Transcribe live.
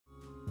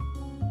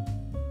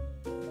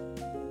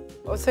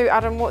So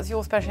Adam, what's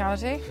your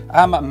speciality?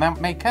 I'm a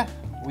mount maker.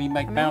 We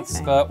make mounts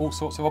Amazing. for all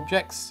sorts of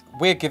objects.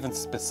 We're given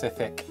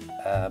specific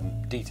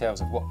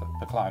details of what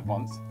the client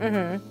wants,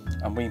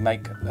 and we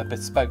make a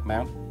bespoke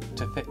mount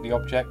to fit the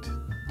object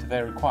to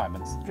their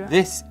requirements. Yeah.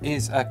 This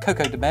is a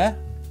coco de mer.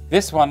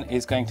 This one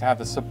is going to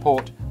have a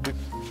support.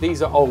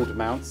 These are old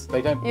mounts.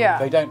 They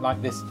don't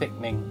like this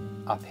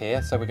thickening up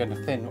here, so we're going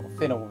to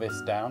thin all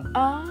this down.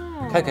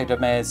 Ah. Coco de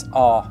mers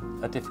are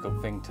a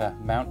difficult thing to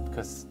mount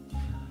because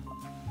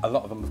a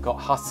lot of them have got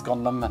husk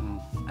on them and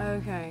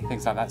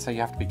things like that, so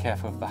you have to be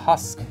careful of the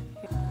husk.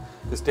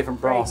 There's different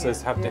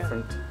brasses have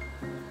different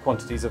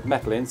quantities of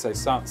metal in, so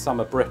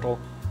some are brittle,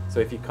 so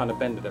if you kind of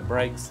bend it, it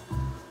breaks.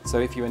 So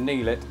if you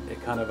anneal it,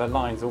 it kind of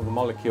aligns all the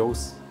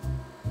molecules,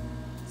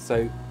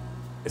 so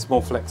it's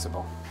more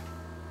flexible.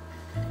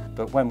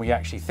 But when we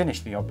actually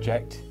finish the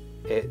object,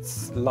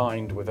 it's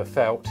lined with a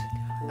felt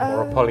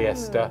or a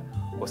polyester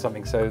or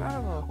something. So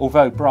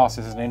although brass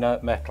is an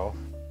inert metal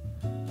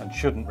and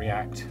shouldn't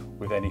react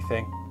with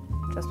anything.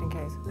 Just in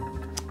case.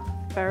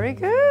 Very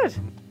good.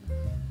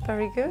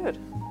 Very good.